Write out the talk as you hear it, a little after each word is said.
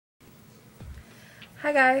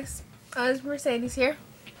Hi guys, it's Mercedes here,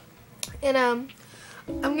 and I'm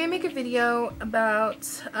gonna make a video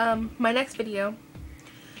about my next video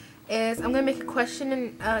is I'm gonna make a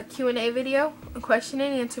question and Q&A video, a question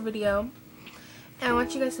and answer video, and I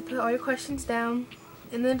want you guys to put all your questions down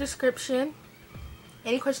in the description.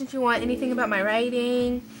 Any questions you want, anything about my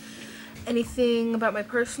writing, anything about my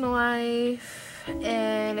personal life,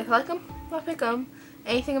 and if I like them, I'll pick them.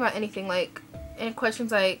 Anything about anything, like any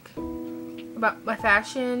questions like about my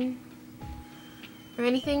fashion or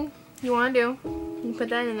anything you want to do, you can put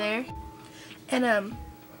that in there. And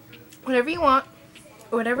whatever you want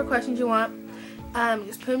or whatever questions you want,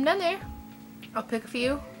 just put them down there. I'll pick a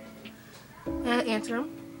few and answer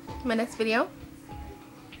them in my next video,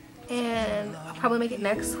 and I'll probably make it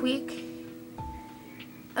next week.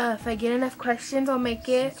 If I get enough questions, I'll make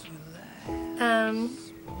it.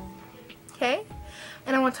 Okay,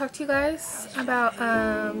 and I want to talk to you guys about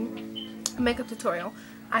a makeup tutorial.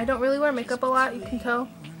 I don't really wear makeup a lot, you can tell,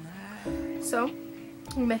 so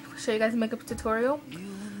I'm going to show you guys a makeup tutorial.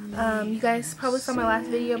 You guys probably saw my last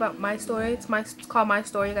video about my story. It's called My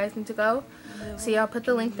Story. You guys need to go see. I'll put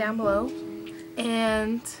the link down below,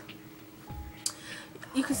 and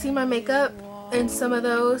you can see my makeup in some of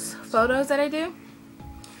those photos that I do,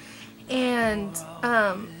 and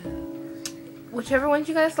whichever ones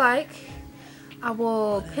you guys like, I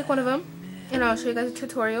will pick one of them and I'll show you guys a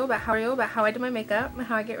tutorial about how I do my makeup and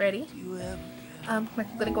how I get ready. I'm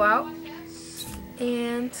gonna go out,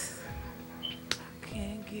 and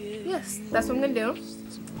yes, that's what I'm gonna do.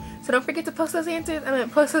 So don't forget to post those answers.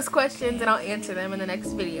 Post those questions, and I'll answer them in the next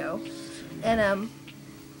video. And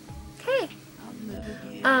okay.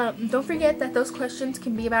 Don't forget that those questions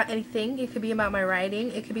can be about anything. It could be about my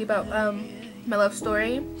writing. It could be about my love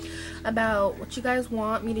story, about what you guys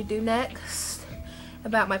want me to do next,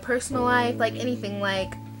 about my personal life, like anything,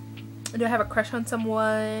 like do I have a crush on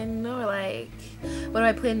someone, or like what do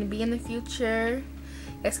I plan to be in the future.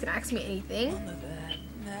 You guys can ask me anything,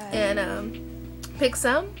 and pick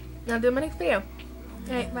some, and I'll do my next video.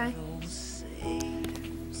 Alright, bye.